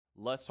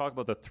let's talk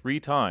about the 3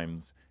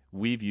 times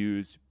we've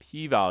used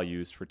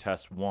p-values for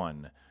test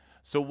 1.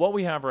 So what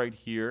we have right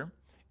here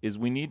is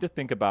we need to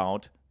think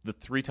about the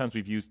 3 times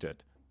we've used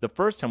it. The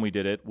first time we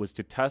did it was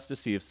to test to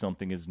see if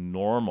something is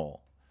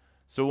normal.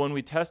 So when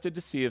we tested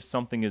to see if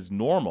something is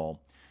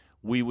normal,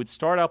 we would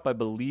start out by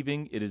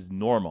believing it is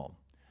normal.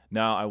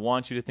 Now, I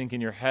want you to think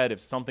in your head, if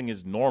something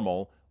is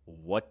normal,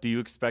 what do you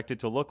expect it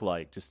to look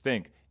like? Just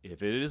think,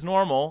 if it is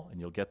normal, and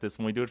you'll get this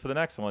when we do it for the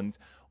next ones,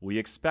 we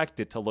expect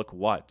it to look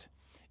what?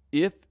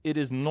 If it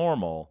is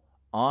normal,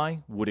 I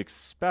would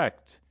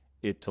expect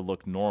it to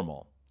look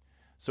normal.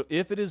 So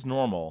if it is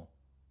normal,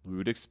 we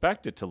would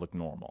expect it to look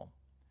normal.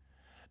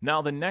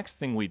 Now, the next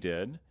thing we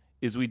did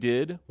is we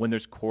did when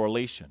there's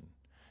correlation.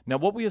 Now,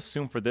 what we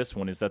assume for this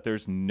one is that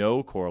there's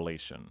no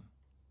correlation.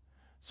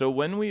 So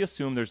when we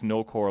assume there's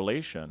no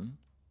correlation,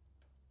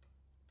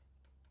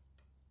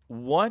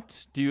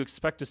 what do you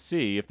expect to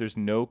see if there's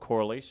no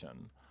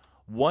correlation?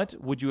 What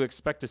would you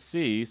expect to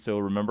see? So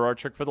remember our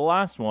trick for the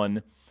last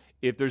one.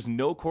 If there's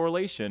no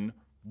correlation,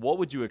 what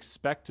would you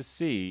expect to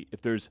see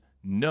if there's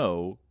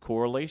no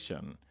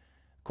correlation?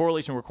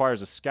 Correlation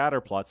requires a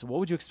scatter plot, so what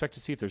would you expect to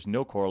see if there's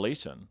no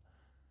correlation?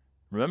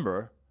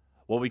 Remember,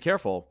 well, be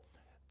careful.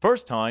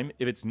 First time,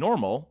 if it's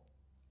normal,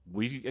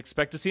 we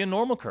expect to see a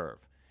normal curve.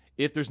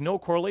 If there's no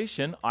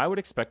correlation, I would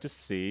expect to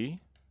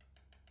see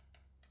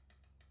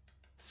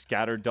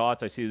scattered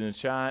dots. I see it in the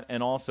chat,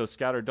 and also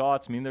scattered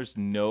dots mean there's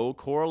no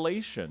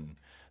correlation.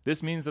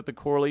 This means that the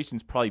correlation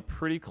is probably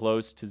pretty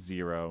close to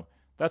 0.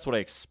 That's what I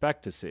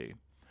expect to see.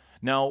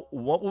 Now,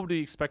 what would we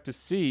expect to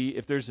see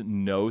if there's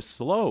no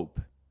slope?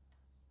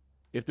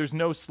 If there's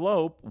no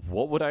slope,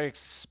 what would I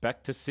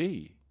expect to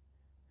see?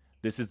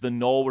 This is the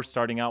null we're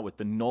starting out with,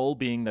 the null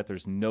being that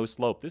there's no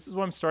slope. This is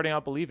what I'm starting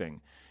out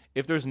believing.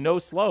 If there's no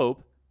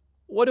slope,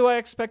 what do I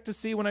expect to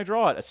see when I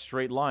draw it? A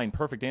straight line.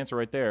 Perfect answer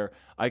right there.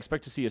 I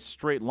expect to see a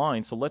straight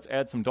line, so let's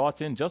add some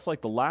dots in. Just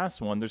like the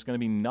last one, there's going to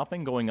be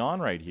nothing going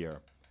on right here.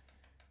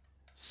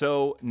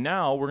 So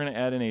now we're going to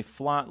add in a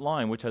flat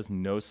line which has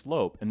no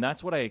slope, and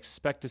that's what I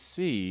expect to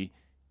see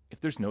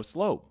if there's no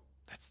slope.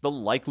 That's the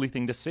likely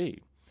thing to see.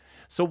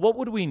 So what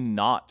would we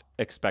not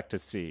expect to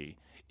see?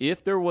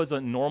 If there was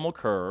a normal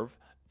curve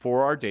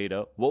for our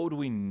data, what would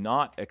we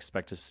not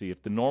expect to see?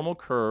 If the normal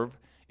curve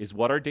is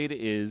what our data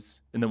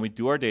is, and then we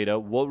do our data,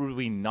 what would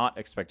we not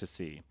expect to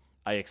see?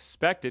 I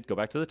expect it, go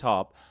back to the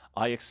top,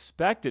 I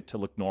expect it to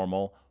look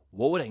normal.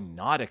 What would I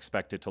not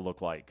expect it to look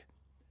like?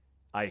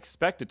 I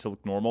expect it to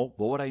look normal.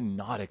 What would I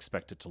not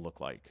expect it to look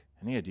like?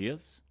 Any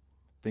ideas?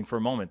 Think for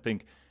a moment.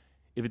 Think,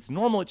 if it's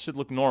normal, it should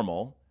look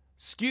normal.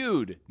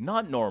 Skewed,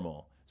 not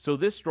normal. So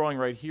this drawing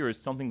right here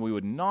is something we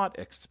would not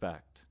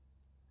expect.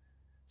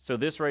 So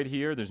this right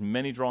here, there's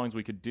many drawings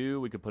we could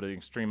do. We could put an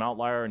extreme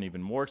outlier, an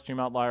even more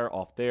extreme outlier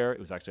off there. It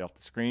was actually off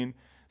the screen.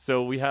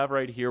 So we have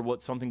right here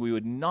what something we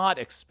would not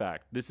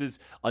expect. This is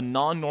a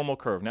non-normal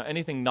curve. Now,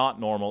 anything not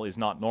normal is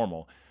not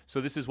normal. So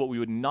this is what we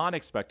would not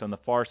expect on the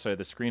far side of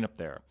the screen up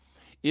there.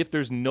 If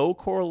there's no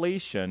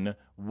correlation,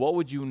 what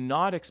would you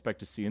not expect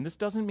to see? And this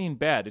doesn't mean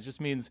bad. It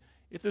just means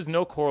if there's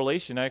no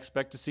correlation, I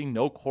expect to see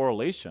no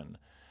correlation.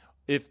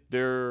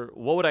 What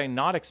would I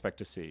not expect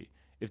to see?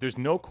 If there's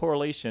no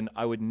correlation,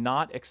 I would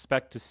not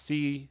expect to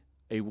see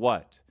a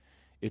what?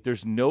 If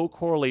there's no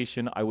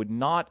correlation, I would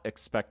not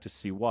expect to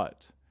see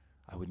what?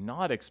 I would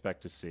not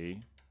expect to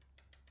see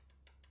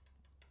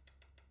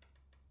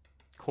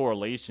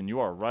correlation. You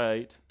are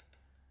right.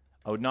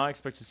 I would not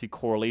expect to see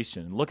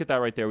correlation. Look at that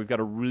right there. We've got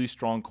a really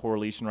strong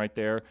correlation right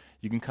there.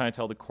 You can kind of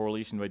tell the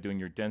correlation by doing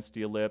your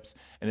density ellipse,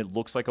 and it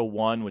looks like a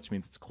 1, which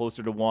means it's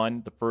closer to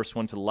 1. The first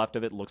one to the left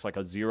of it looks like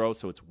a 0,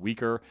 so it's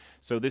weaker.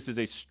 So this is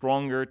a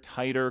stronger,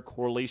 tighter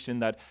correlation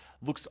that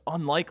looks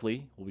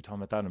unlikely, we'll be talking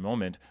about that in a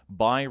moment,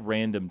 by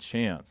random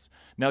chance.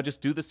 Now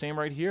just do the same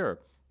right here.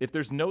 If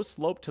there's no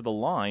slope to the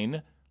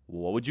line,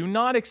 what would you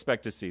not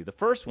expect to see? The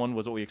first one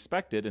was what we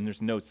expected, and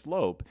there's no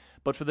slope.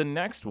 But for the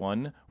next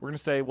one, we're going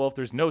to say, well, if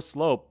there's no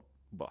slope,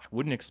 well, I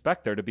wouldn't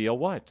expect there to be a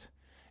what?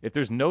 If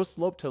there's no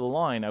slope to the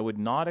line, I would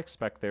not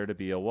expect there to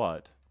be a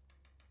what?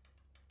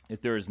 If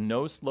there is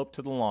no slope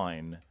to the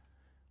line,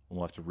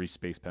 we'll have to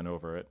re-space pen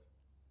over it.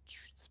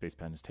 Space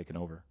pen is taken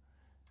over.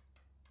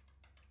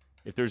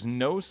 If there's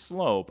no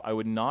slope, I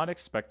would not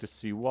expect to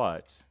see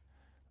what?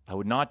 I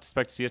would not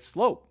expect to see a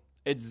slope.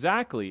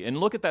 Exactly. And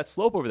look at that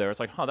slope over there. It's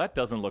like, huh, that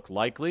doesn't look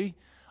likely.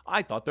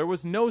 I thought there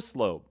was no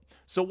slope.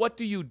 So what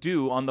do you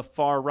do on the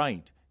far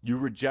right? You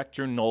reject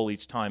your null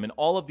each time. And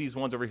all of these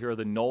ones over here are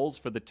the nulls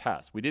for the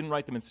test. We didn't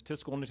write them in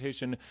statistical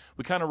notation.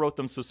 We kind of wrote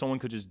them so someone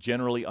could just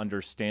generally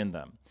understand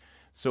them.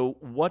 So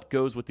what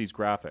goes with these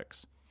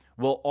graphics?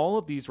 Well, all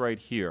of these right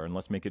here, and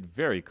let's make it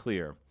very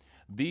clear,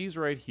 these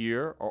right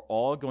here are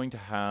all going to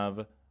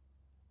have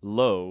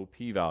low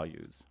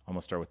p-values. I'm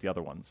going to start with the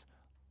other ones.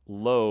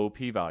 Low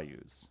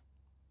p-values.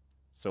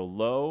 So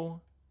low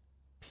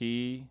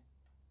p-values.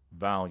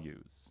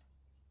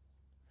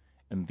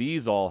 And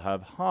these all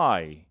have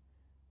high,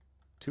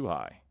 too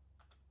high,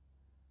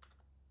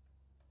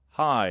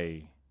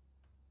 high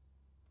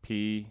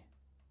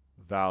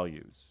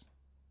p-values.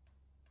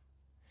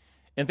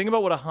 And think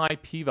about what a high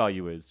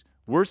p-value is.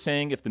 We're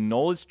saying if the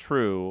null is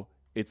true,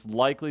 it's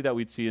likely that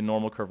we'd see a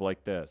normal curve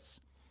like this.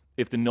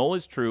 If the null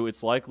is true,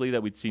 it's likely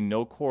that we'd see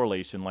no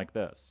correlation like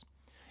this.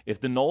 If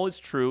the null is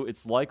true,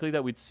 it's likely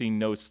that we'd see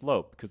no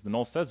slope because the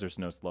null says there's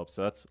no slope.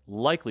 So that's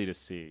likely to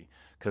see.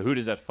 Kahoot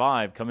is at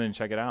 5. Come in and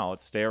check it out.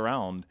 Stay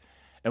around.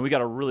 And we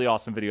got a really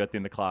awesome video at the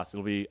end of class.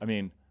 It'll be,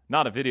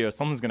 not a video.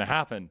 Something's going to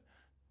happen.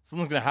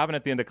 Something's going to happen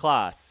at the end of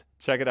class.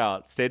 Check it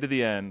out. Stay to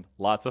the end.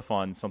 Lots of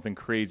fun. Something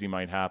crazy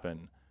might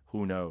happen.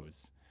 Who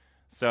knows?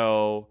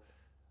 So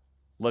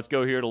let's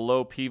go here to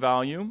low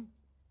p-value.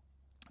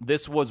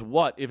 This was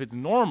what? If it's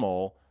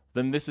normal,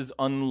 then this is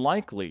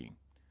unlikely.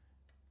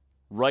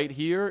 Right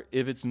here,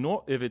 if it's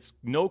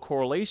no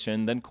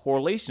correlation, then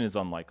correlation is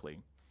unlikely.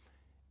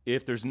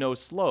 If there's no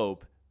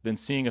slope, then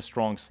seeing a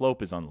strong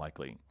slope is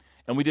unlikely.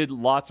 And we did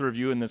lots of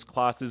review in this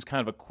class. This is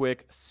kind of a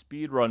quick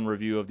speed run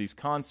review of these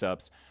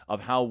concepts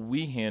of how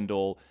we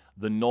handle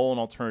the null and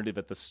alternative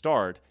at the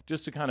start,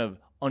 just to kind of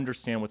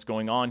understand what's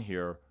going on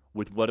here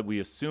with what we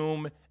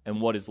assume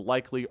and what is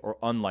likely or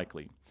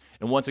unlikely.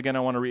 And once again, I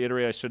want to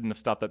reiterate, I shouldn't have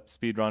stopped that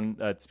speed run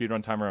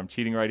timer. I'm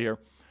cheating right here.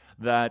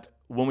 That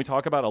when we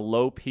talk about a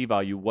low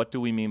p-value, what do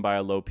we mean by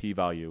a low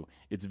p-value?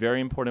 It's very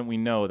important we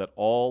know that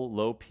all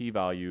low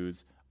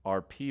p-values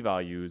are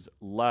p-values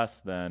less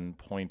than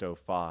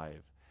 0.05.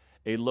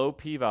 A low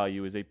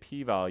p-value is a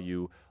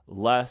p-value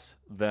less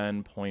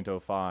than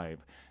 0.05.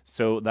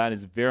 So that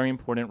is very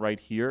important right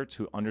here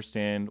to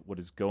understand what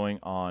is going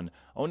on.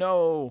 Oh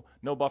no,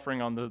 no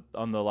buffering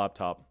on the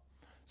laptop.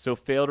 So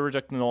fail to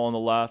reject the null on the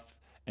left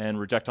and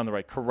reject on the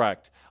right.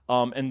 Correct.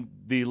 And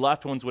the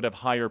left ones would have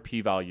higher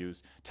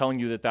p-values, telling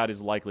you that that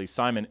is likely.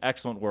 Simon,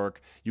 excellent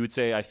work. You would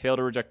say, I fail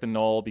to reject the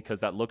null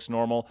because that looks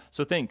normal.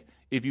 So think,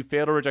 if you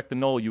fail to reject the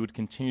null, you would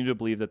continue to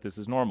believe that this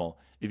is normal.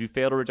 If you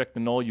fail to reject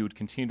the null, you would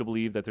continue to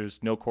believe that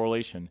there's no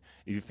correlation.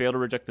 If you fail to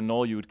reject the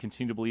null, you would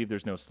continue to believe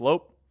there's no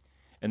slope.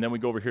 And then we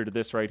go over here to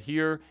this right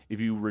here. If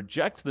you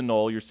reject the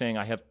null, you're saying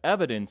I have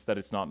evidence that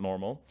it's not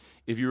normal.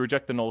 If you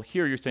reject the null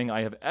here, you're saying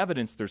I have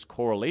evidence there's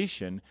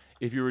correlation.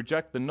 If you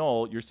reject the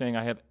null, you're saying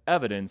I have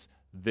evidence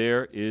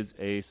there is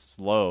a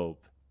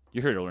slope.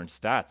 You're here to learn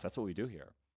stats. That's what we do here.